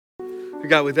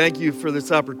God, we thank you for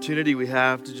this opportunity we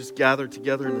have to just gather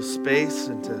together in this space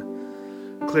and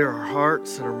to clear our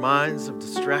hearts and our minds of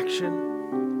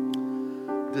distraction.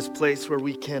 This place where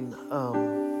we can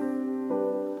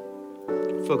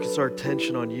focus our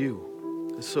attention on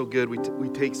you. It's so good. We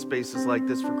take spaces like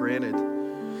this for granted.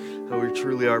 And we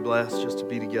truly are blessed just to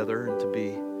be together and to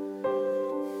be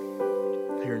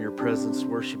here in your presence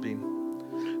worshiping.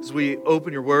 As we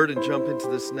open your word and jump into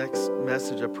this next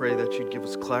message, I pray that you'd give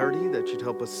us clarity, that you'd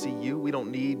help us see you. We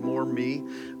don't need more me.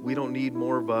 We don't need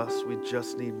more of us. We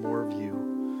just need more of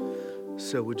you.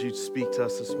 So would you speak to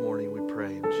us this morning, we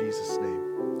pray, in Jesus'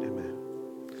 name, amen.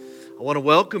 I want to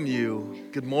welcome you.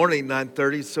 Good morning,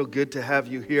 9:30. It's so good to have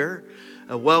you here.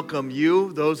 Welcome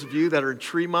you, those of you that are in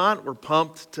Tremont. We're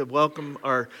pumped to welcome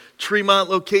our Tremont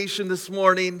location this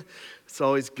morning. It's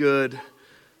always good.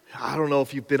 I don't know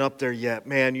if you've been up there yet.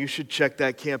 Man, you should check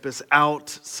that campus out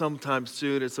sometime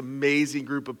soon. It's an amazing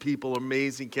group of people,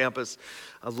 amazing campus.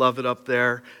 I love it up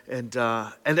there. And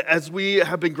as we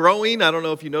have been growing, I don't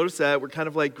know if you noticed that, we're kind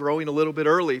of like growing a little bit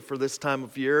early for this time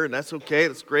of year, and that's okay.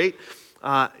 That's great.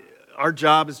 Our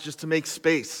job is just to make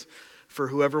space for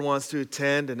whoever wants to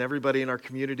attend and everybody in our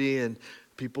community and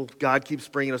people. God keeps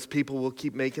bringing us people. We'll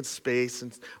keep making space.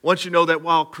 And once you know that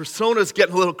while Cressona's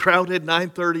getting a little crowded,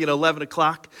 9:30 and 11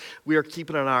 o'clock, we are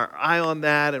keeping our eye on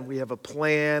that, and we have a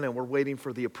plan, and we're waiting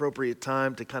for the appropriate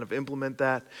time to kind of implement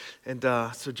that. And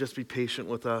so just be patient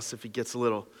with us if it gets a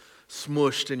little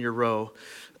smushed in your row.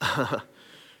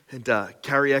 And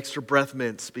carry extra breath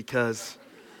mints, because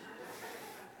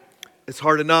it's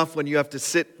hard enough when you have to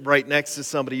sit right next to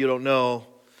somebody you don't know.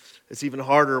 It's even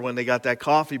harder when they got that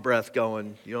coffee breath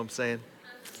going. You know what I'm saying?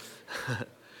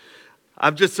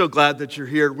 I'm just so glad that you're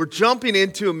here. We're jumping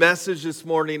into a message this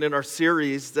morning in our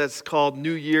series that's called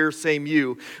New Year, Same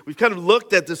You. We've kind of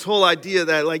looked at this whole idea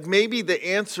that like maybe the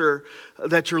answer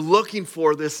that you're looking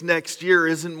for this next year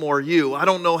isn't more you. I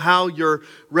don't know how your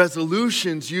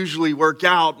resolutions usually work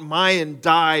out. Mine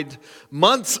died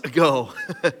months ago.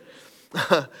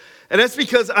 And that's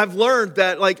because I've learned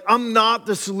that, like, I'm not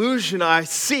the solution I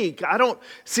seek. I don't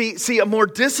see a more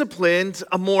disciplined,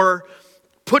 a more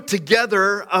put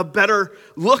together, a better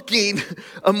looking,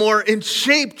 a more in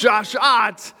shape Josh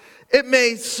Ott. It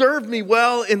may serve me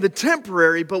well in the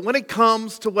temporary, but when it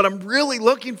comes to what I'm really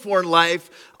looking for in life,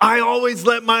 I always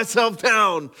let myself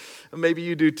down. And maybe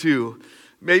you do too.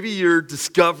 Maybe you're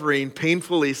discovering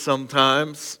painfully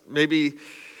sometimes. Maybe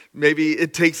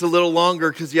it takes a little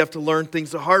longer because you have to learn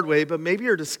things the hard way, but maybe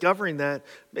you're discovering that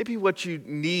maybe what you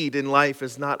need in life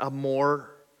is not a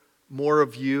more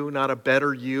of you, not a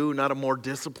better you, not a more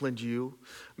disciplined you.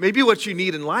 Maybe what you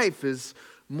need in life is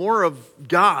more of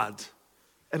God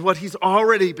and what He's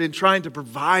already been trying to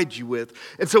provide you with.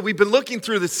 And so we've been looking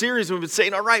through the series and we've been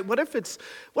saying, all right, what if it's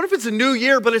a new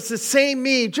year, but it's the same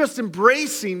me, just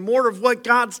embracing more of what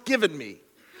God's given me?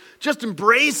 Just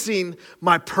embracing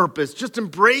my purpose, just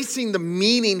embracing the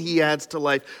meaning He adds to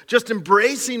life, just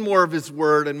embracing more of His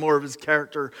word and more of His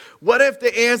character. What if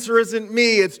the answer isn't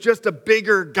me, it's just a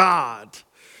bigger God?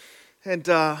 And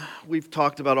we've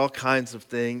talked about all kinds of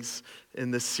things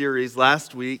in this series.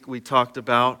 Last week, we talked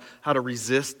about how to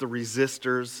resist the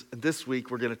resistors. And this week,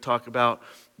 we're going to talk about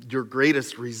your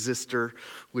greatest resistor,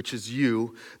 which is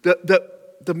you.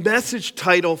 The message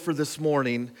title for this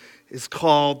morning is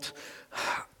called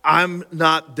I'm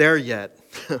Not There Yet,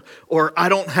 or I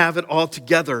Don't Have It All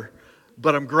Together,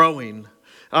 but I'm Growing.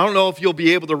 I don't know if you'll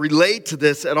be able to relate to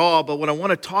this at all, but what I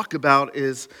want to talk about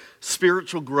is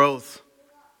spiritual growth,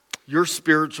 your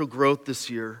spiritual growth this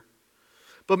year,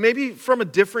 but maybe from a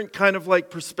different kind of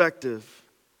like perspective.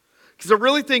 Because I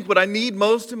really think what I need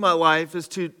most in my life is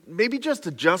to maybe just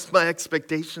adjust my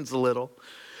expectations a little,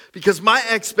 because my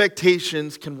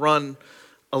expectations can run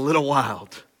a little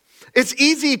wild. It's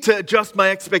easy to adjust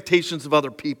my expectations of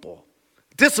other people.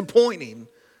 Disappointing,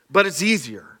 but it's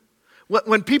easier.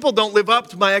 When people don't live up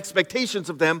to my expectations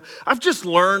of them, I've just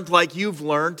learned, like you've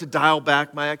learned, to dial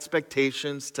back my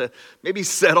expectations, to maybe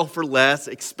settle for less,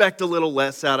 expect a little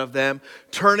less out of them,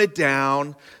 turn it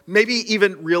down, maybe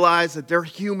even realize that they're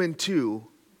human too.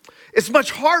 It's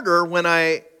much harder when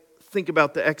I think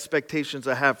about the expectations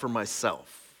I have for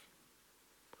myself.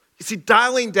 You see,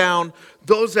 dialing down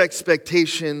those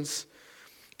expectations,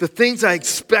 the things I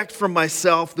expect from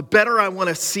myself, the better I want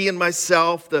to see in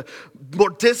myself, the more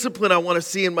discipline I want to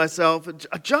see in myself,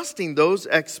 adjusting those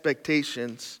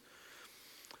expectations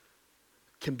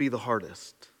can be the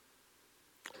hardest.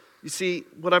 You see,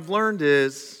 what I've learned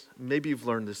is, maybe you've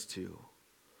learned this too,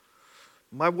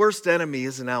 my worst enemy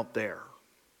isn't out there.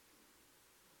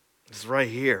 It's right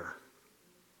here.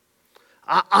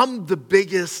 I'm the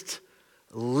biggest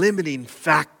limiting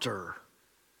factor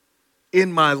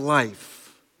in my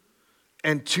life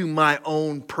and to my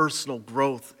own personal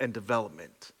growth and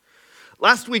development.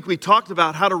 Last week we talked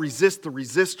about how to resist the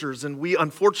resistors, and we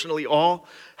unfortunately all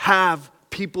have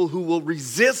people who will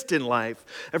resist in life.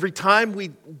 Every time we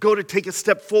go to take a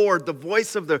step forward, the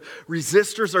voice of the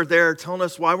resistors are there telling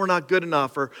us why we're not good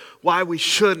enough or why we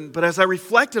shouldn't. But as I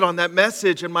reflected on that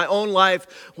message in my own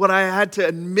life, what I had to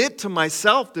admit to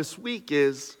myself this week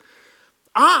is,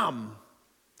 I'm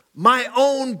my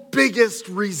own biggest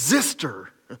resistor.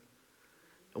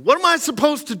 What am I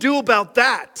supposed to do about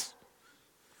that?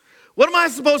 What am I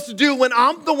supposed to do when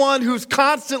I'm the one who's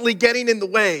constantly getting in the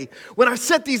way? When I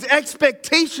set these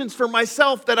expectations for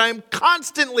myself that I'm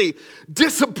constantly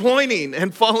disappointing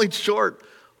and falling short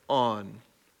on?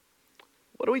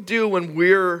 What do we do when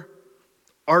we're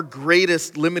our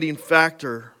greatest limiting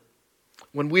factor?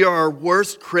 When we are our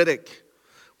worst critic?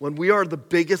 When we are the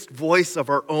biggest voice of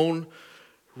our own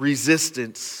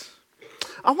resistance?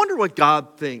 I wonder what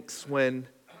God thinks when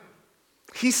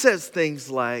He says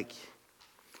things like,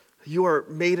 you are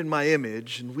made in my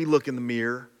image, and we look in the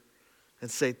mirror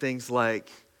and say things like,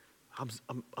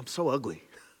 I'm so ugly.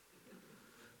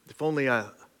 If only I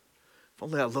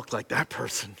looked like that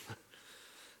person,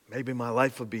 maybe my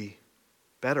life would be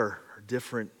better or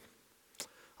different.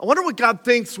 I wonder what God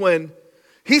thinks when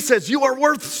He says, you are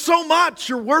worth so much,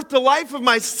 you're worth the life of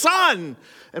my son.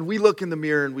 And we look in the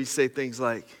mirror and we say things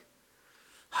like,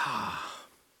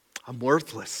 I'm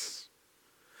worthless.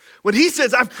 When He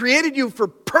says, I've created you for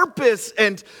purpose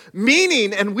and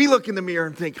meaning, and we look in the mirror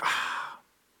and think,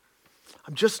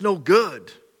 I'm just no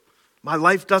good. My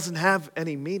life doesn't have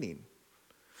any meaning.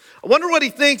 I wonder what He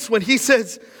thinks when He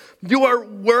says, you are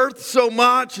worth so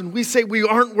much, and we say we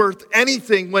aren't worth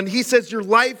anything. When He says your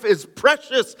life is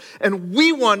precious, and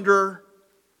we wonder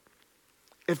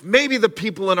if maybe the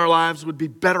people in our lives would be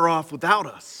better off without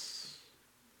us.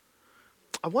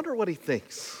 I wonder what He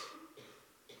thinks.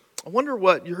 I wonder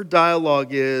what your dialogue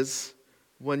is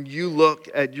when you look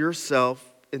at yourself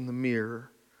in the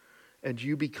mirror and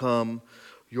you become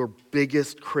your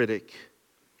biggest critic,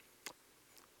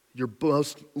 your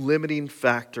most limiting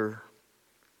factor,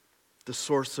 the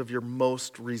source of your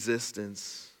most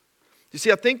resistance. You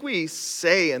see, I think we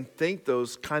say and think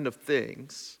those kind of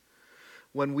things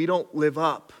when we don't live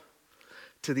up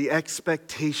to the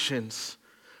expectations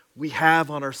we have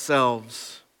on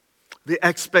ourselves, the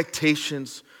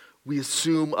expectations we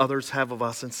assume others have of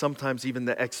us, and sometimes even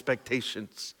the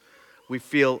expectations we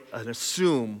feel and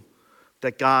assume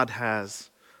that God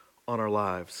has on our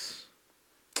lives.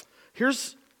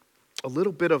 Here's a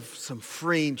little bit of some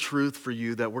freeing truth for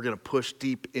you that we're going to push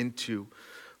deep into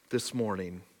this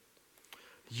morning.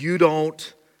 You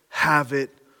don't have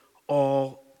it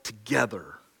all together,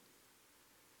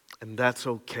 and that's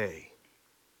okay.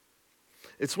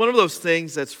 It's one of those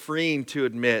things that's freeing to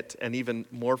admit, and even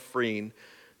more freeing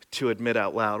to admit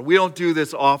out loud. We don't do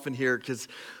this often here because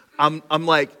I'm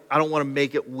like, I don't want to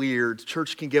make it weird.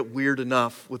 Church can get weird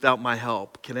enough without my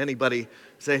help. Can anybody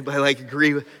like agree?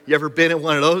 You ever been in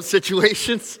one of those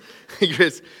situations?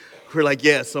 We're like,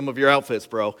 yeah, some of your outfits,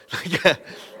 bro.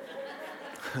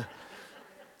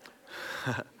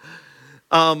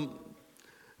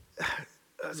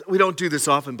 We don't do this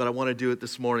often, but I want to do it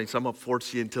this morning. So I'm going to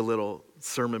force you into a little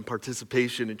sermon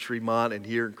participation in Tremont and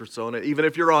here in Cursona. Even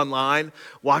if you're online,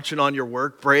 watching on your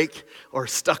work break, or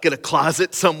stuck in a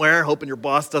closet somewhere, hoping your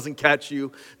boss doesn't catch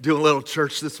you doing a little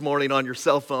church this morning on your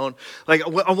cell phone. Like,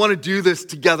 I want to do this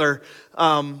together.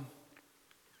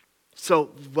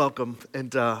 So welcome.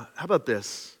 And how about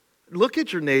this? Look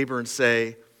at your neighbor and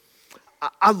say,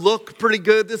 I look pretty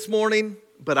good this morning,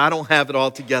 but I don't have it all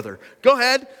together. Go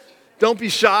ahead. Don't be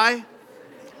shy.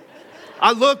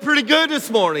 I look pretty good this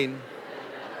morning,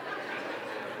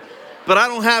 but I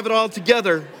don't have it all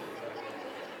together.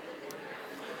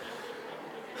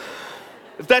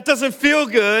 If that doesn't feel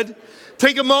good,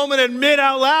 take a moment and admit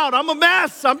out loud, I'm a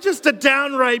mess. I'm just a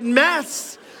downright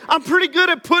mess. I'm pretty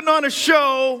good at putting on a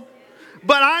show,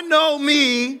 but I know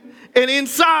me, and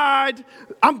inside,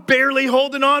 I'm barely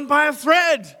holding on by a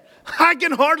thread. I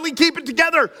can hardly keep it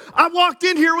together. I walked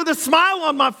in here with a smile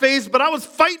on my face, but I was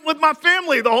fighting with my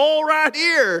family the whole ride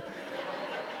here.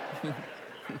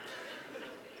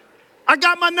 I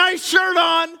got my nice shirt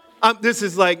on. This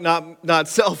is like not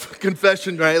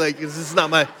self-confession, right? Like, this is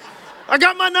not my... I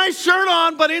got my nice shirt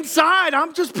on, but inside,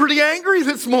 I'm just pretty angry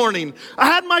this morning. I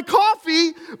had my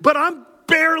coffee, but I'm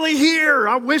barely here.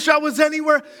 I wish I was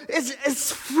anywhere.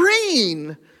 It's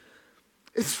freeing.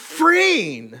 It's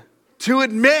freeing to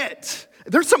admit.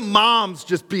 There's some moms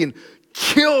just being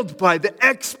killed by the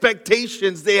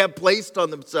expectations they have placed on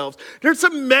themselves. There's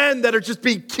some men that are just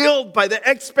being killed by the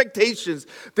expectations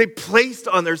they placed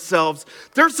on themselves.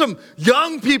 There's some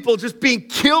young people just being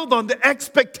killed on the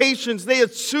expectations they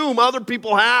assume other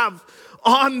people have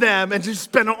on them and just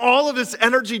spend all of this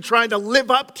energy trying to live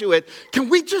up to it. Can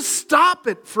we just stop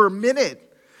it for a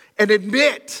minute and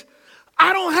admit,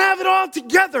 I don't have it all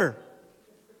together.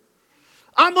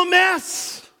 I'm a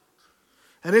mess.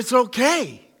 And it's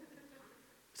okay.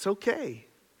 It's okay.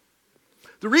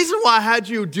 The reason why I had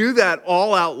you do that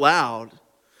all out loud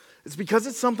is because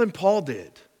it's something Paul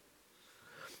did.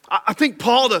 I think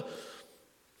Paul,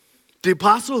 the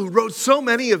apostle who wrote so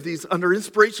many of these under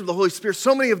inspiration of the Holy Spirit,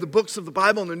 so many of the books of the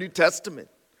Bible in the New Testament,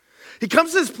 he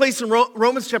comes to this place in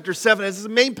Romans chapter 7. This is the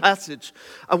main passage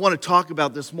I want to talk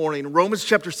about this morning. Romans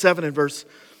chapter 7 and verse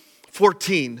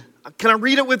 14. Can I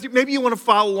read it with you? Maybe you want to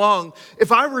follow along.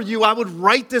 If I were you, I would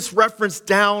write this reference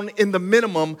down in the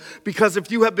minimum, because if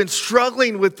you have been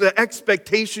struggling with the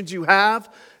expectations you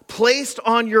have placed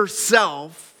on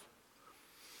yourself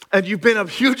and you've been a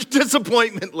huge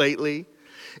disappointment lately,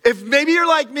 if maybe you're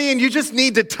like me and you just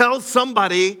need to tell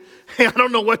somebody, hey, I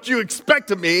don't know what you expect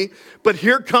of me, but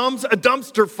here comes a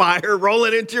dumpster fire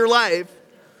rolling into your life,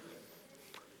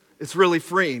 it's really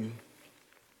freeing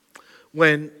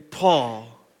when Paul,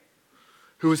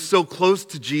 who is so close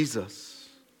to Jesus,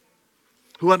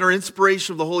 who under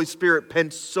inspiration of the Holy Spirit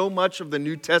penned so much of the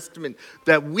New Testament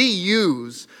that we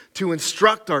use to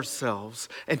instruct ourselves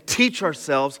and teach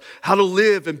ourselves how to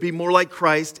live and be more like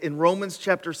Christ. In Romans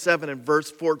chapter 7 and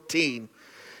verse 14,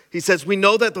 he says, we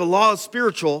know that the law is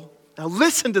spiritual. Now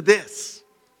listen to this.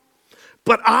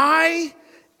 But I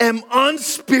am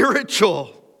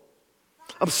unspiritual.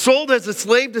 I'm sold as a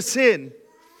slave to sin.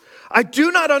 I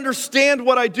do not understand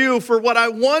what I do, for what I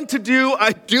want to do,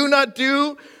 I do not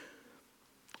do,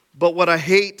 but what I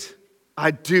hate,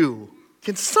 I do.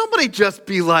 Can somebody just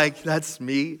be like, that's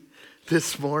me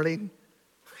this morning?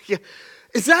 Yeah.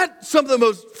 Is that some of the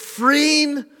most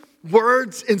freeing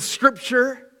words in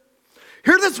Scripture?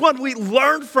 Hear this one we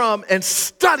learn from and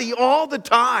study all the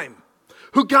time,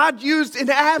 who God used in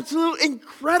absolute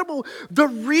incredible. The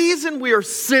reason we are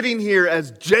sitting here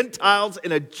as Gentiles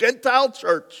in a Gentile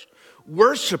church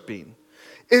worshiping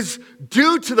is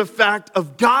due to the fact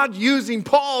of God using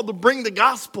Paul to bring the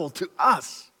gospel to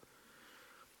us.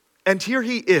 And here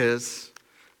he is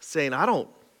saying,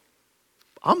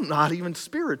 I'm not even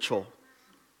spiritual.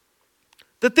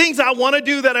 The things I want to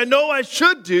do that I know I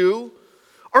should do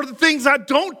are the things I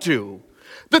don't do.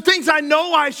 The things I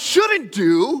know I shouldn't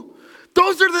do,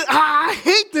 I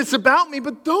hate this about me,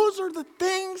 but those are the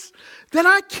things that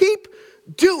I keep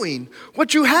doing.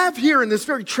 What you have here in this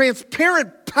very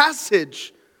transparent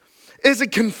passage is a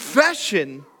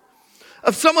confession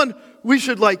of someone we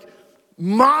should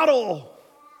model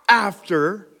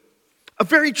after, a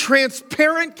very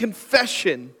transparent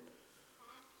confession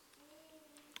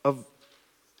of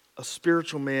a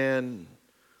spiritual man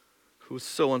who is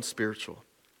so unspiritual.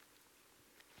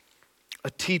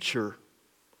 A teacher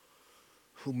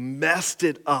who messed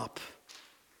it up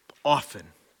often.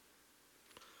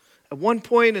 At one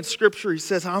point in Scripture, he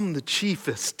says, I'm the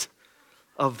chiefest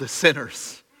of the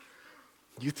sinners.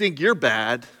 You think you're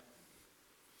bad.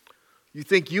 You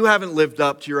think you haven't lived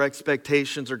up to your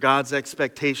expectations or God's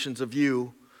expectations of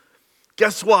you.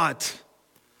 Guess what?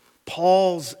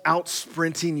 Paul's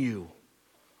out-sprinting you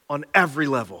on every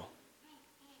level.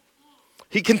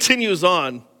 He continues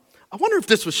on. I wonder if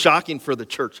this was shocking for the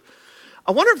church.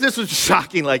 I wonder if this was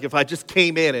shocking, if I just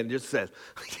came in and just said,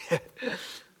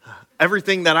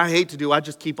 everything that I hate to do, I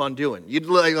just keep on doing. You'd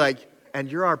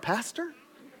and you're our pastor?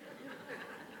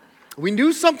 We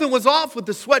knew something was off with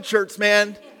the sweatshirts,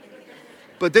 man.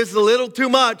 But this is a little too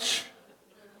much.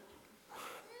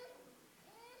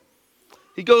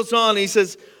 He goes on, he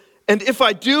says, and if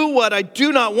I do what I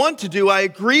do not want to do, I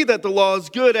agree that the law is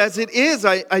good as it is.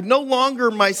 I no longer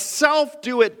myself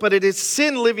do it, but it is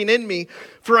sin living in me.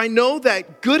 For I know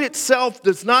that good itself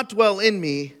does not dwell in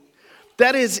me.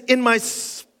 That is in my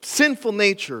sinful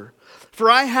nature. For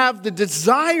I have the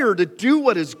desire to do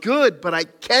what is good, but I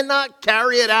cannot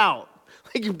carry it out.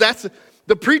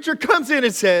 The preacher comes in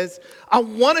and says, I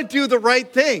want to do the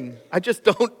right thing. I just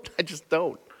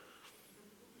don't.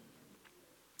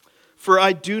 For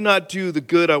I do not do the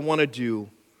good I want to do,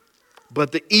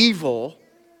 but the evil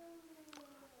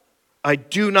I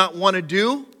do not want to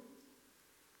do,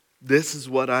 this is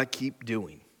what I keep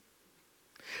doing.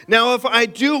 Now, if I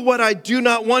do what I do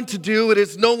not want to do, it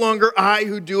is no longer I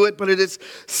who do it, but it is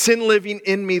sin living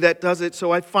in me that does it.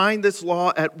 So I find this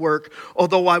law at work.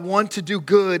 Although I want to do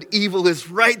good, evil is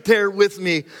right there with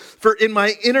me. For in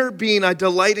my inner being, I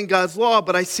delight in God's law,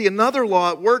 but I see another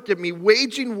law at work in me,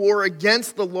 waging war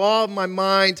against the law of my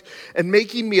mind and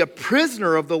making me a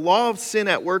prisoner of the law of sin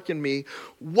at work in me.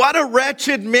 What a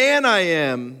wretched man I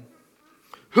am!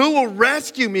 Who will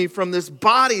rescue me from this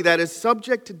body that is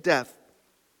subject to death?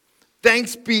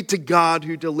 Thanks be to God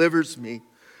who delivers me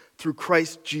through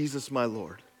Christ Jesus my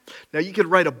Lord. Now you could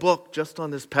write a book just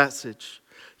on this passage.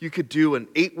 You could do an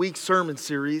 8-week sermon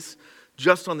series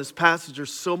just on this passage.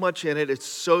 There's so much in it. It's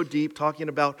so deep, talking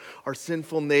about our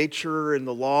sinful nature and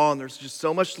the law, and there's just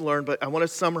so much to learn. But I want to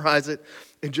summarize it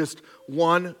in just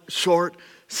one short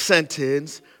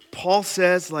sentence. Paul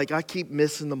says, I keep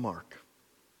missing the mark.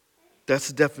 That's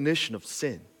the definition of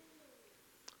sin.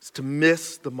 It's to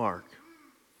miss the mark.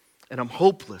 And I'm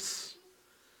hopeless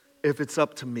if it's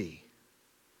up to me.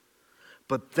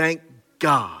 But thank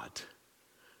God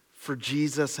for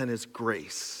Jesus and His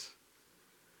grace.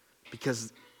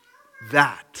 Because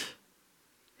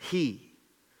He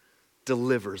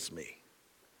delivers me.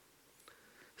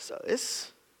 So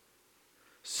it's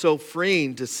so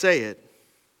freeing to say it.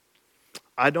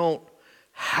 I don't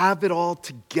have it all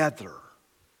together.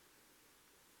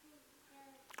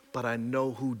 But I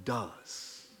know who does.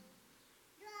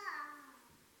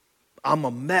 I'm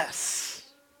a mess,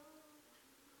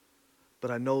 but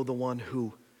I know the one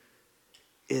who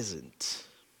isn't.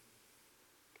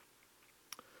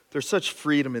 There's such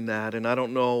freedom in that, and I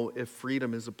don't know if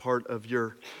freedom is a part of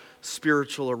your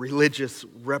spiritual or religious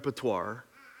repertoire,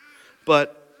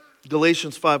 but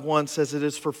Galatians 5:1 says it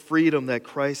is for freedom that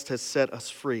Christ has set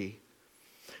us free.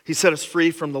 He set us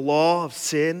free from the law of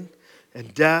sin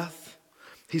and death.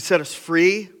 He set us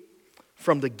free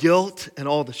from the guilt and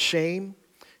all the shame.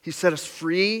 He set us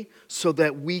free so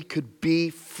that we could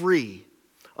be free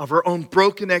of our own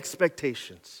broken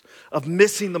expectations, of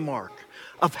missing the mark,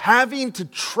 of having to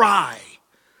try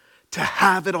to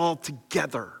have it all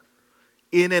together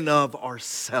in and of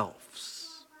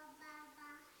ourselves.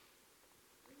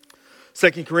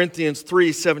 2 Corinthians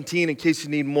 3:17, in case you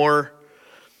need more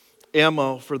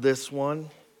ammo for this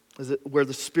one. Is it where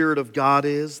the Spirit of God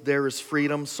is, there is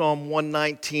freedom. Psalm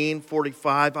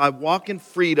 119:45. I walk in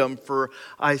freedom, for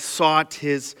I sought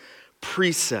His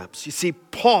precepts. You see,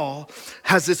 Paul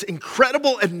has this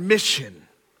incredible admission,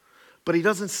 but he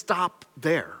doesn't stop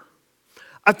there.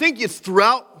 I think it's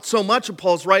throughout so much of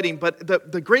Paul's writing, but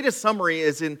the greatest summary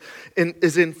is in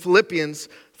Philippians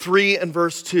 3 and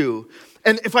verse 2.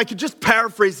 And if I could just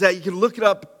paraphrase that, you can look it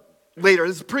up later.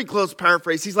 This is a pretty close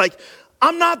paraphrase. He's like,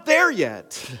 I'm not there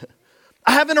yet.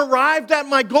 I haven't arrived at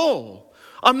my goal.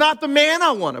 I'm not the man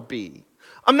I want to be.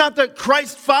 I'm not the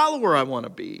Christ follower I want to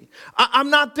be.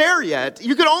 I'm not there yet.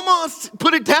 You could almost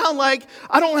put it down like,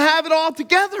 I don't have it all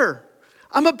together.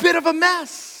 I'm a bit of a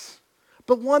mess.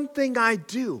 But one thing I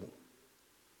do,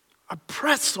 I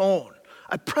press on.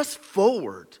 I press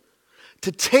forward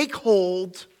to take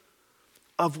hold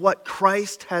of what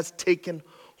Christ has taken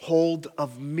hold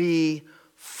of me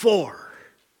for.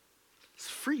 It's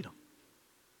freedom.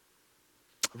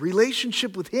 A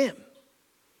relationship with Him.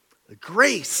 The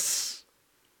grace.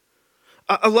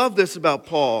 I love this about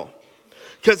Paul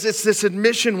because it's this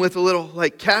admission with a little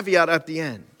caveat at the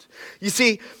end. You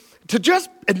see, to just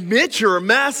admit you're a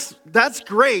mess, that's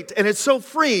great and it's so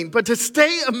freeing. But to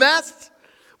stay a mess,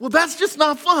 well, that's just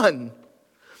not fun.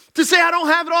 To say I don't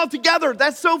have it all together,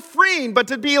 that's so freeing. But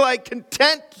to be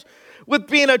content with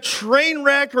being a train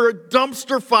wreck or a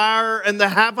dumpster fire and the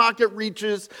havoc it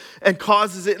reaches and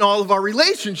causes it in all of our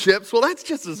relationships, well, that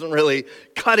just doesn't really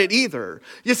cut it either.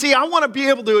 You see, I want to be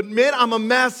able to admit I'm a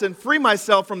mess and free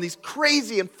myself from these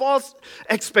crazy and false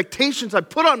expectations I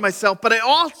put on myself, but I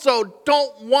also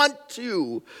don't want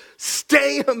to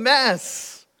stay a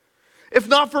mess. If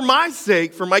not for my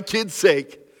sake, for my kids'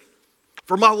 sake,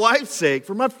 for my wife's sake,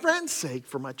 for my friend's sake,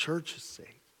 for my church's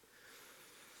sake.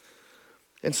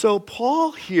 And so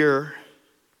Paul here,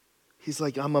 he's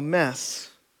like, I'm a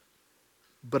mess,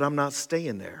 but I'm not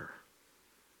staying there.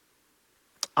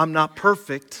 I'm not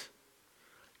perfect,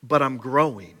 but I'm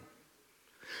growing.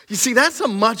 You see, that's a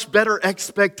much better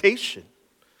expectation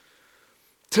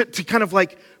to kind of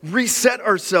reset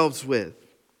ourselves with.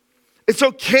 It's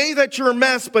okay that you're a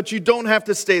mess, but you don't have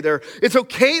to stay there. It's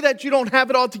okay that you don't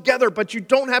have it all together, but you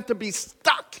don't have to be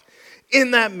stuck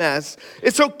in that mess.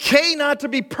 It's okay not to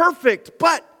be perfect,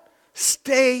 but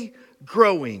stay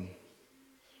growing.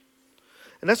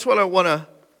 And that's what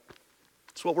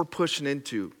that's what we're pushing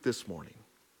into this morning.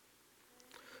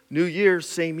 New Year,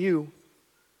 same you.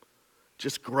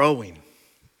 just growing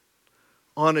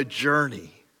on a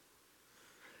journey,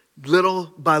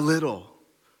 little by little,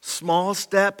 small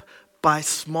step by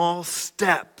small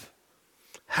step,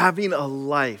 having a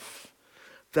life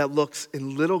that looks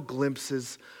in little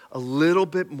glimpses, a little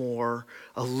bit more,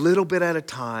 a little bit at a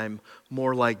time,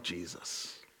 more like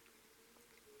Jesus.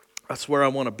 That's where I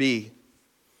want to be.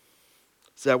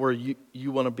 Is that where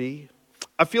you want to be?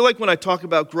 I feel like when I talk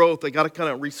about growth, I got to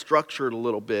kind of restructure it a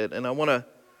little bit. And I want to,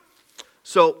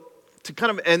 so to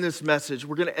kind of end this message,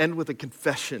 we're going to end with a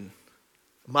confession.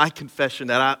 My confession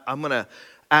that I'm going to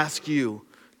ask you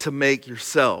to make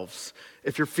yourselves.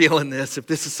 If you're feeling this, if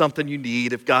this is something you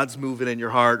need, if God's moving in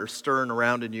your heart or stirring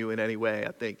around in you in any way,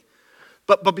 I think.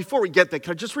 But before we get there,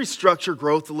 can I just restructure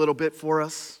growth a little bit for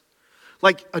us?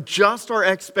 Like adjust our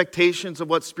expectations of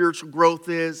what spiritual growth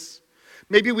is.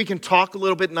 Maybe we can talk a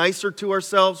little bit nicer to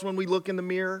ourselves when we look in the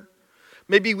mirror.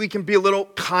 Maybe we can be a little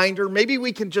kinder. Maybe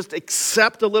we can just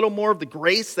accept a little more of the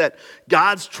grace that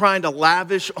God's trying to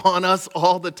lavish on us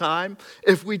all the time.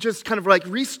 If we just kind of like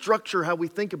restructure how we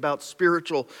think about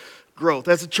spiritual growth.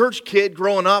 As a church kid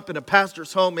growing up in a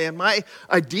pastor's home, man, my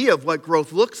idea of what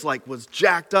growth looks like was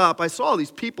jacked up. I saw all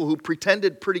these people who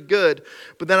pretended pretty good,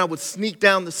 but then I would sneak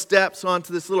down the steps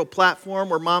onto this little platform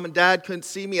where mom and dad couldn't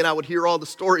see me, and I would hear all the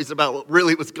stories about what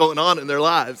really was going on in their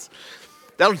lives.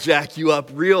 That'll jack you up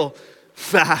real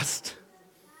fast.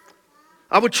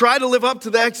 I would try to live up to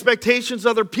the expectations of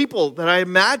other people that I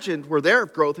imagined were their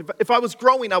growth. If I was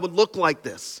growing, I would look like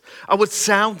this. I would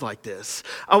sound like this.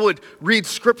 I would read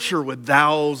scripture with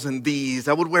thous and these.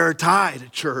 I would wear a tie to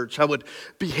church. I would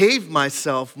behave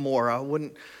myself more. I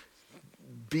wouldn't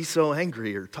be so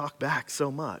angry or talk back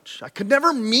so much. I could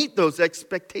never meet those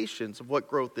expectations of what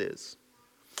growth is.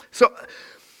 So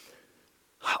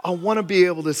I want to be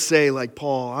able to say, like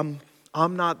Paul,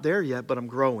 I'm not there yet, but I'm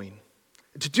growing.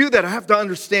 To do that, I have to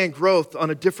understand growth on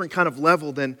a different kind of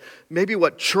level than maybe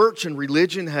what church and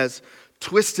religion has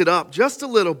twisted up just a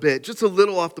little bit, just a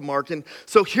little off the mark. And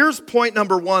so here's point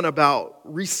number one about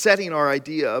resetting our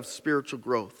idea of spiritual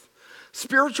growth.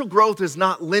 Spiritual growth is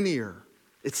not linear.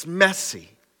 It's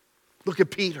messy. Look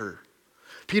at Peter.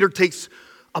 Peter takes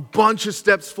a bunch of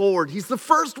steps forward. He's the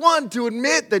first one to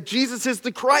admit that Jesus is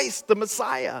the Christ, the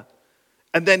Messiah.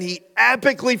 And then he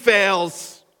epically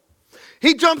fails.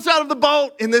 He jumps out of the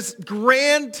boat in this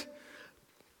grand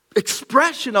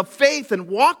expression of faith and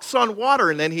walks on water,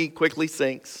 and then he quickly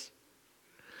sinks.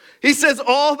 He says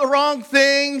all the wrong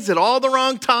things at all the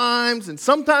wrong times, and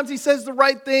sometimes he says the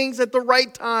right things at the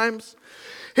right times.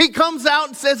 He comes out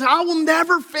and says, I will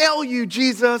never fail you,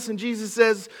 Jesus. And Jesus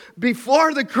says,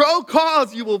 before the crow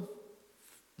caws, you will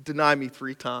deny me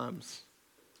 3 times.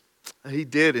 He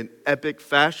did in epic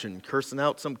fashion, cursing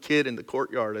out some kid in the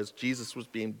courtyard as Jesus was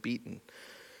being beaten.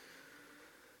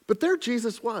 But there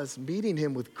Jesus was, meeting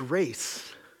him with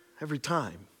grace every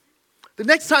time. The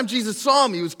next time Jesus saw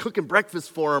him, he was cooking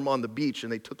breakfast for him on the beach,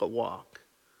 and they took a walk.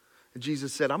 And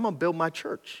Jesus said, I'm going to build my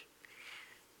church.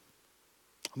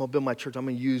 I'm going to build my church. I'm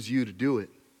going to use you to do it.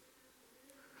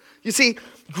 You see,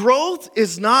 growth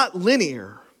is not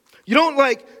linear. You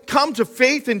don't come to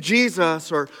faith in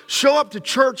Jesus or show up to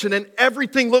church and then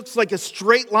everything looks like a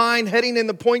straight line heading in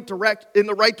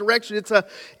the right direction.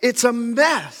 It's a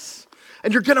mess.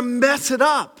 And you're going to mess it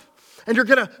up. And you're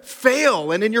going to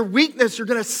fail. And in your weakness, you're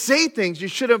going to say things you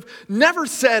should have never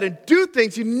said and do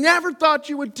things you never thought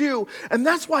you would do. And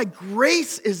that's why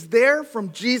grace is there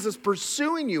from Jesus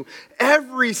pursuing you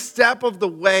every step of the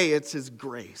way. It's his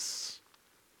grace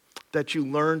that you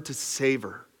learn to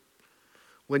savor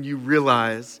when you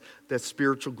realize that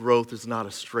spiritual growth is not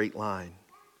a straight line.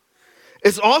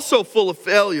 It's also full of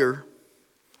failure.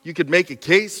 You could make a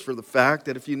case for the fact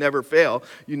that if you never fail,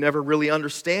 you never really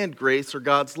understand grace or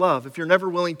God's love. If you're never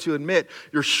willing to admit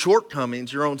your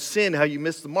shortcomings, your own sin, how you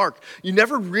missed the mark, you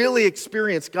never really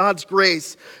experience God's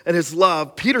grace and his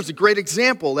love. Peter's a great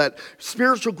example that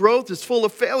spiritual growth is full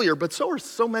of failure, but so are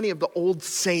so many of the old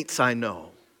saints I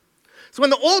know. So when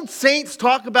the old saints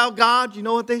talk about God, you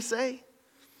know what they say?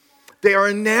 They are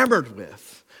enamored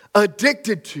with,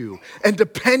 addicted to, and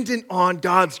dependent on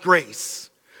God's grace.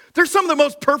 They're some of the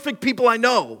most perfect people I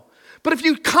know. But if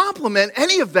you compliment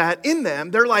any of that in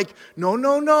them, they're like,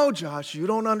 no, Josh, you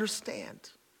don't understand.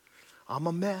 I'm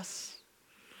a mess.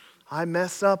 I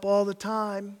mess up all the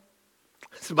time.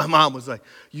 So my mom was like,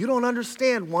 you don't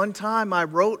understand. One time I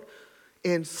wrote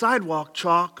in sidewalk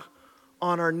chalk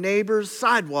on our neighbor's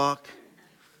sidewalk.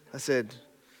 I said,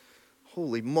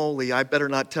 holy moly, I better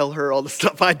not tell her all the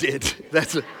stuff I did.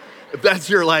 That's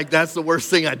the worst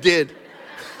thing I did.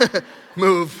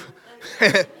 Move.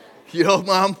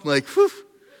 Mom, whew,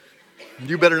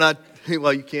 you better not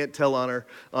Well, you can't tell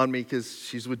on me because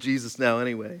she's with Jesus now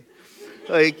anyway.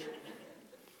 Like,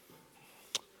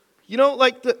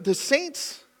 like the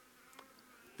saints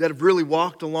that have really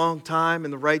walked a long time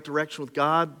in the right direction with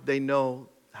God, they know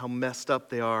how messed up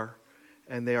they are,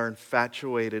 and they are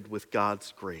infatuated with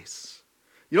God's grace.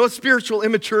 You know what spiritual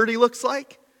immaturity looks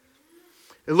like?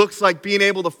 It looks like being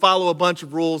able to follow a bunch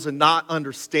of rules and not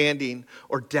understanding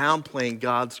or downplaying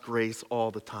God's grace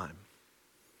all the time.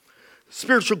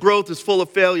 Spiritual growth is full of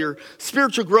failure.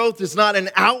 Spiritual growth is not an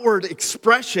outward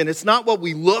expression. It's not what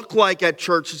we look like at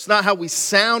church. It's not how we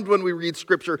sound when we read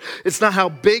Scripture. It's not how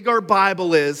big our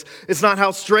Bible is. It's not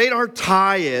how straight our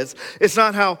tie is. It's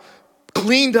not how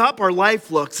cleaned up our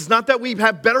life looks. It's not that we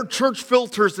have better church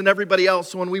filters than everybody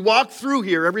else. So when we walk through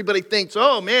here, everybody thinks,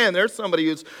 oh man, there's somebody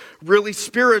who's really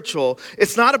spiritual.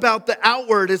 It's not about the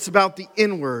outward, it's about the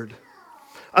inward.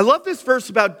 I love this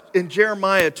verse in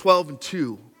Jeremiah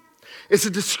 12:2. It's a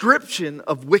description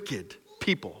of wicked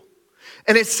people.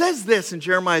 And it says this in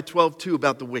Jeremiah 12:2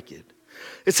 about the wicked.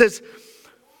 It says,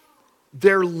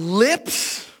 their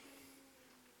lips,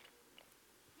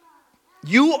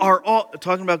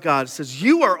 talking about God, it says,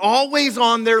 you are always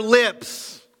on their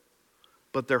lips,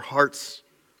 but their hearts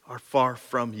are far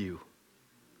from you.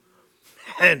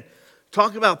 And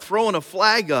talk about throwing a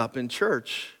flag up in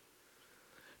church.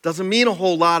 Doesn't mean a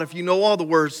whole lot if you know all the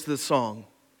words to the song.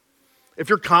 If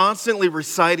you're constantly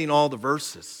reciting all the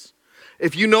verses,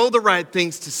 if you know the right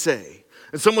things to say,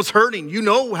 and someone's hurting, you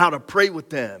know how to pray with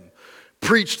them,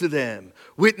 preach to them,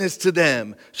 witness to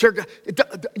them, share God.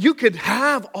 You could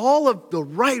have all of the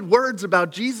right words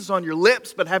about Jesus on your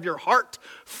lips, but have your heart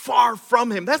far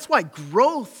from him. That's why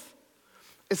growth,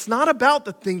 it's not about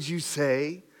the things you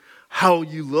say, how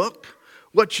you look,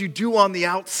 what you do on the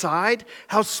outside,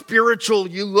 how spiritual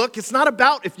you look. It's not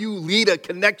about if you lead a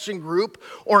connection group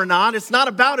or not. It's not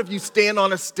about if you stand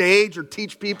on a stage or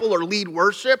teach people or lead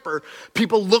worship or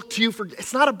people look to you for.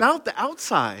 It's not about the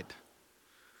outside.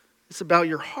 It's about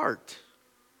your heart.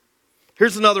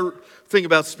 Here's another thing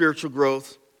about spiritual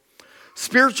growth.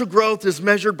 Spiritual growth is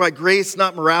measured by grace,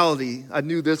 not morality. I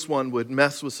knew this one would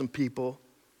mess with some people.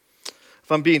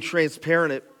 If I'm being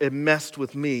transparent, it messed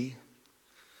with me.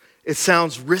 It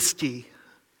sounds risky,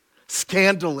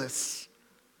 scandalous.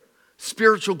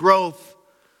 Spiritual growth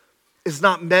is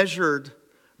not measured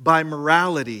by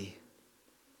morality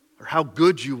or how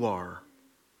good you are,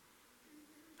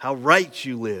 how right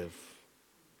you live.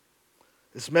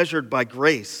 It's measured by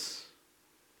grace.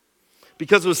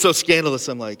 Because it was so scandalous,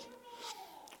 I'm like,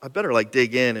 I better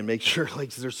dig in and make sure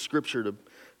there's scripture to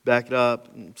back it up.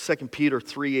 2 Peter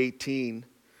 3:18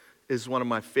 is one of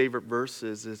my favorite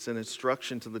verses. It's an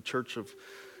instruction to the church of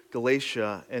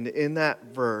Galatia. And in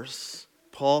that verse,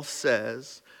 Paul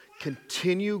says,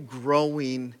 continue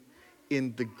growing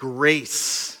in the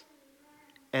grace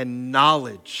and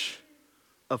knowledge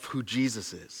of who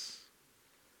Jesus is.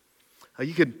 Now,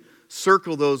 you could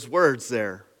circle those words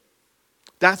there.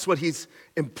 That's what he's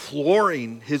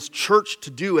imploring his church to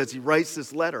do as he writes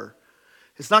this letter.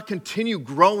 It's not continue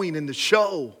growing in the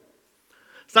show.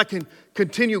 It's not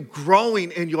continue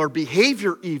growing in your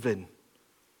behavior even.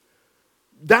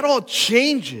 That all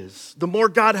changes the more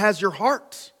God has your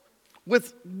heart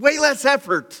with way less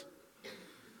effort.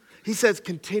 He says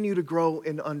continue to grow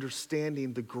in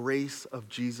understanding the grace of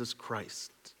Jesus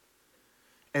Christ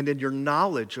and in your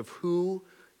knowledge of who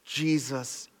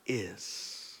Jesus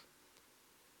is.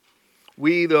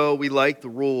 We like the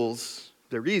rules,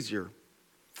 they're easier.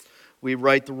 We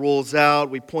write the rules out,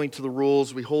 we point to the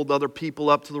rules, we hold other people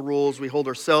up to the rules, we hold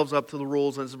ourselves up to the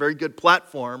rules, and it's a very good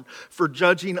platform for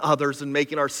judging others and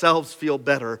making ourselves feel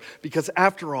better. Because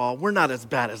after all, we're not as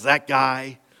bad as that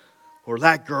guy or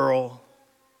that girl.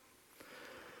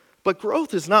 But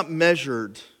growth is not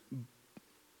measured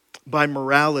by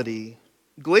morality.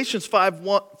 Galatians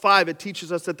 5:5, it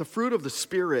teaches us that the fruit of the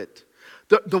Spirit,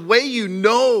 the way you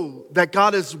know that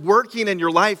God is working in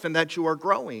your life and that you are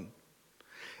growing,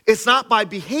 it's not by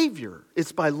behavior,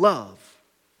 it's by love,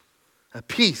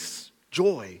 peace,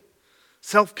 joy,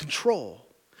 self-control.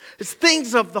 It's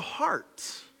things of the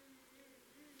heart.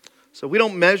 So we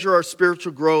don't measure our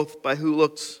spiritual growth by who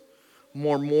looks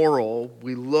more moral.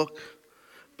 We look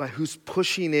by who's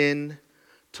pushing in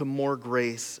to more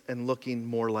grace and looking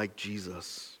more like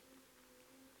Jesus.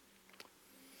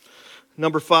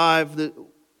 Number 5, the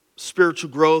spiritual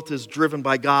growth is driven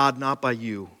by God, not by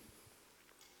you.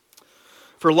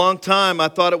 For a long time, I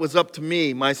thought it was up to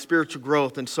me, my spiritual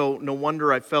growth, and so no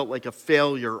wonder I felt like a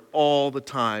failure all the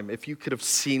time. If you could have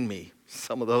seen me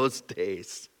some of those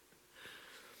days.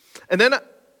 And then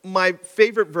my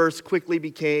favorite verse quickly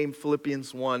became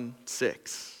Philippians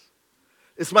 1:6.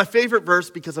 It's my favorite verse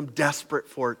because I'm desperate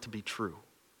for it to be true,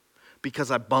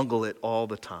 because I bungle it all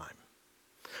the time.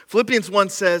 Philippians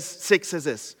 1:6 says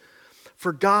this,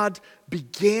 for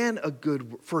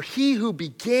he who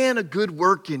began a good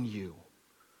work in you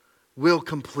will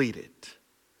complete it.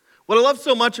 What I love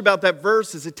so much about that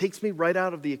verse is it takes me right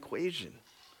out of the equation.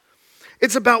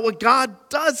 It's about what God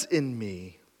does in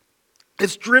me.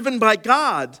 It's driven by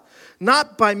God,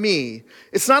 not by me.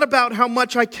 It's not about how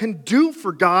much I can do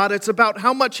for God. It's about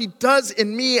how much He does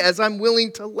in me as I'm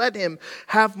willing to let Him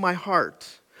have my heart.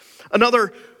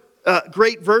 Another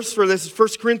great verse for this is 1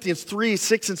 Corinthians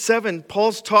 3:6-7.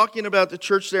 Paul's talking about the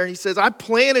church there, and he says, I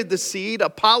planted the seed.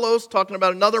 Apollos, talking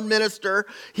about another minister,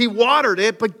 he watered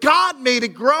it, but God made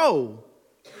it grow.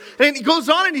 And he goes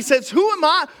on and he says, who am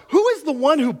I? Who is the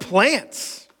one who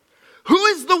plants? Who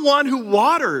is the one who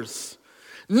waters?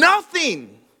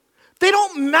 Nothing. They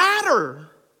don't matter.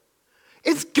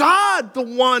 It's God, the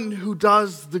one who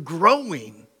does the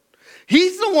growing.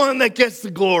 He's the one that gets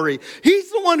the glory. He's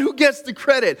the one who gets the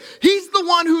credit. He's the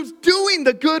one who's doing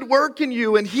the good work in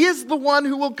you, and He is the one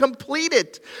who will complete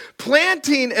it.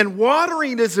 Planting and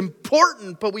watering is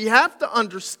important, but we have to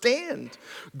understand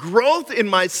growth in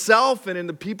myself and in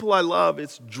the people I love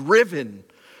is driven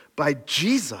by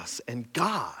Jesus and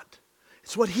God.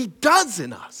 It's what He does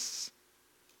in us.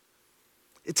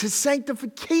 It's His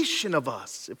sanctification of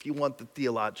us, if you want the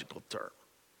theological term,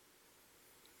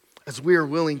 as we are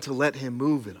willing to let Him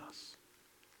move in us.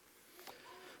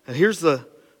 And here's the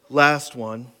last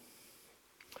one.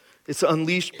 It's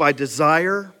unleashed by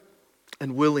desire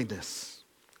and willingness.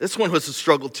 This one was a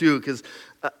struggle too, because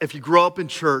if you grow up in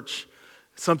church,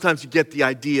 sometimes you get the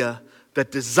idea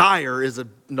that desire is a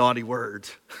naughty word.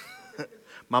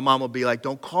 My mom will be like,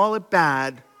 don't call it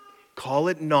bad, call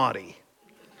it naughty.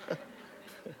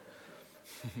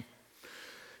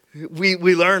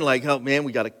 We learn like, oh man,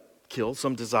 we got to kill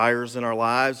some desires in our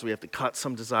lives. We have to cut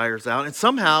some desires out. And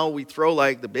somehow we throw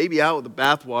like the baby out with the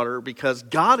bathwater because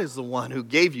God is the one who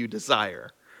gave you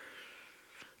desire.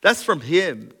 That's from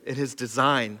Him and His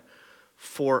design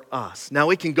for us. Now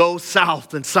it can go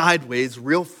south and sideways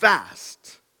real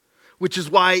fast, which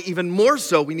is why even more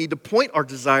so we need to point our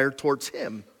desire towards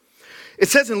Him. It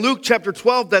says in Luke chapter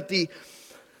 12 that the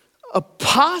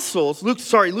apostles, Luke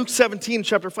 17,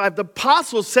 chapter 5, the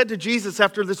apostles said to Jesus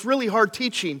after this really hard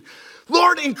teaching,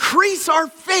 Lord, increase our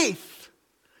faith.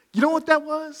 You know what that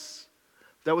was?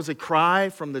 That was a cry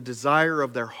from the desire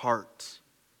of their heart,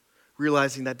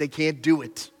 realizing that they can't do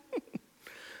it.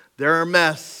 They're a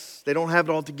mess. They don't have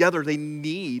it all together. They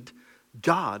need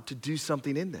God to do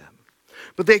something in them.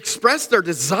 But they expressed their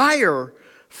desire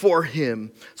for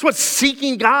Him. It's what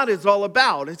seeking God is all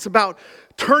about. It's about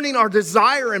turning our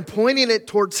desire and pointing it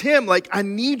towards Him. Like, I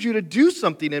need you to do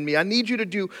something in me. I need you to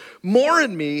do more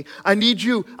in me. I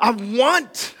don't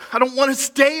want to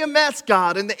stay a mess,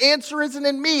 God. And the answer isn't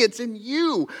in me, it's in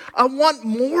you. I want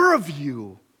more of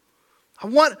you. I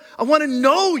want to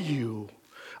know you.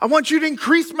 I want you to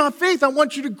increase my faith. I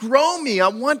want you to grow me. I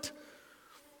want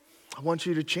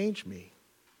you to change me.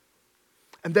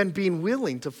 And then being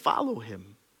willing to follow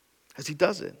Him as He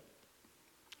does it.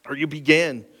 Or you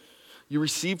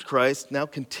received Christ, now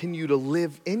continue to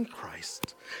live in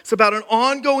Christ. It's about an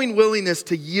ongoing willingness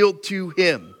to yield to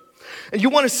Him. And you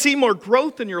want to see more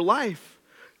growth in your life,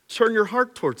 turn your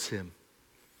heart towards Him.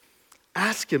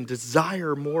 Ask Him,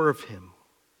 desire more of Him.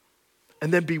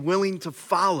 And then be willing to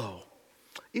follow,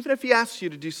 even if He asks you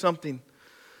to do something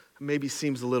that maybe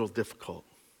seems a little difficult.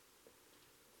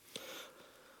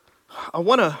 I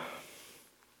want to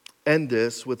end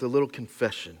this with a little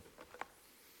confession.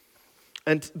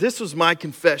 And this was my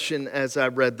confession as I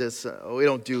read this. We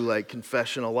don't do like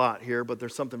confession a lot here, but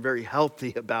there's something very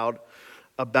healthy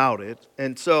about it.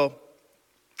 And so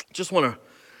just want to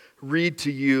read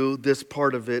to you this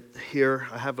part of it here.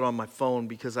 I have it on my phone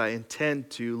because I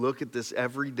intend to look at this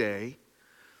every day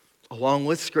along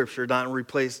with Scripture, not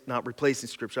replacing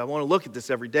Scripture. I want to look at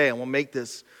this every day. I want to make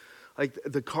this like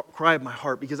the cry of my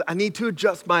heart because I need to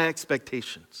adjust my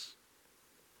expectations.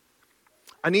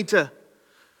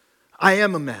 I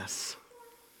am a mess.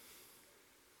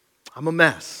 I'm a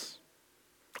mess.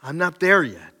 I'm not there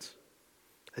yet.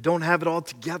 I don't have it all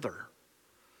together.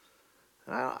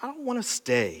 I don't want to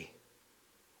stay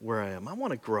where I am. I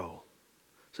want to grow.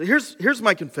 So here's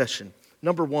my confession.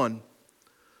 Number one,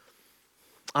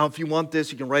 if you want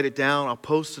this, you can write it down. I'll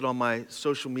post it on my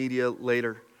social media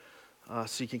later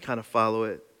so you can kind of follow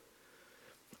it.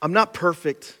 I'm not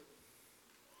perfect,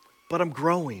 but I'm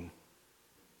growing.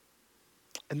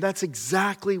 And that's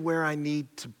exactly where I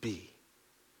need to be.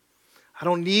 I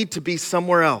don't need to be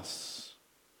somewhere else.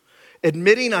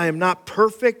 Admitting I am not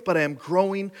perfect, but I am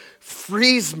growing,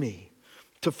 frees me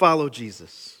to follow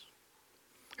Jesus.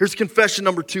 Here's confession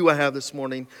number 2 I have this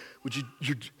morning. Would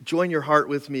you join your heart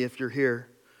with me if you're here?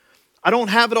 I don't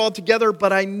have it all together,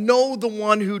 but I know the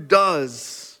one who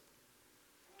does.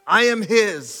 I am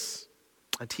his,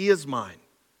 and he is mine.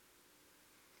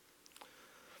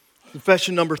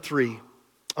 Confession number 3.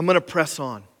 I'm going to press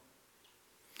on.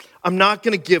 I'm not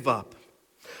going to give up.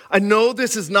 I know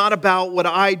this is not about what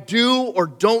I do or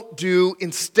don't do.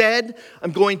 Instead,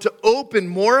 I'm going to open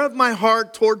more of my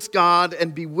heart towards God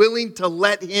and be willing to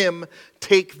let him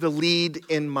take the lead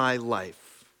in my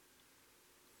life.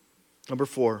 Number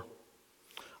 4,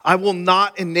 I will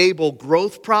not enable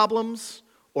growth problems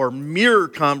or mirror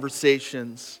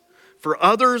conversations for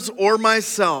others or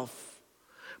myself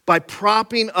by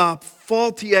propping up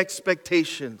faulty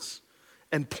expectations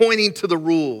and pointing to the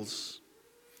rules.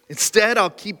 Instead, I'll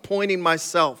keep pointing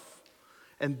myself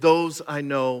and those I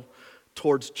know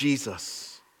towards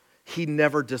Jesus. He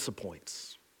never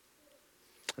disappoints.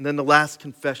 And then the last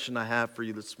confession I have for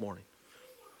you this morning.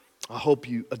 I hope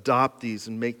you adopt these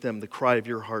and make them the cry of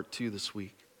your heart too this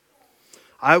week.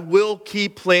 I will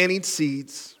keep planting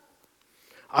seeds.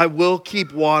 I will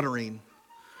keep watering.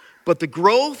 But the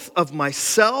growth of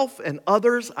myself and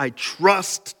others, I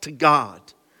trust to God.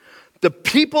 The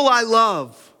people I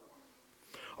love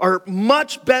are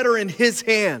much better in his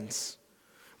hands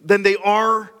than they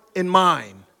are in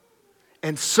mine.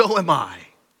 And so am I.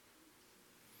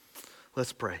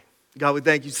 Let's pray. God, we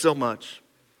thank you so much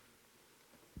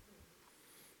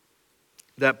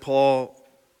that Paul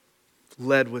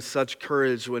led with such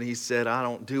courage when he said, I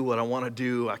don't do what I want to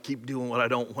do. I keep doing what I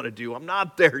don't want to do. I'm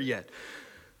not there yet.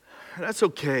 That's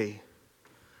okay.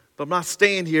 But I'm not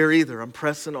staying here either. I'm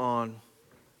pressing on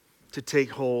to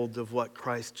take hold of what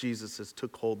Christ Jesus has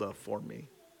took hold of for me.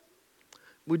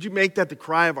 Would you make that the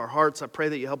cry of our hearts? I pray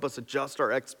that you help us adjust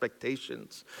our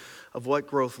expectations of what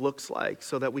growth looks like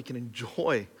so that we can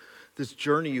enjoy this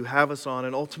journey you have us on.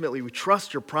 And ultimately, we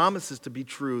trust your promises to be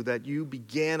true, that you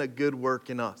began a good work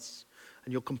in us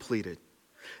and you'll complete it.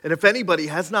 And if anybody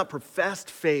has not professed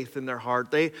faith in their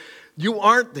heart, you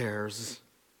aren't theirs.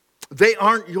 They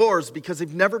aren't yours because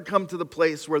they've never come to the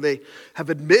place where they have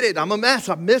admitted, I'm a mess,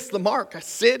 I missed the mark, I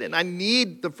sin, and I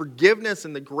need the forgiveness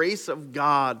and the grace of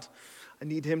God. I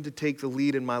need him to take the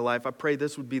lead in my life. I pray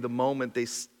this would be the moment they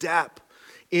step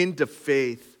into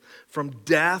faith, from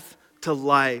death to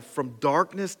life, from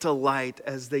darkness to light,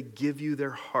 as they give you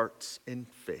their hearts in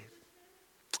faith.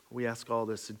 We ask all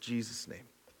this in Jesus' name.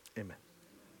 Amen.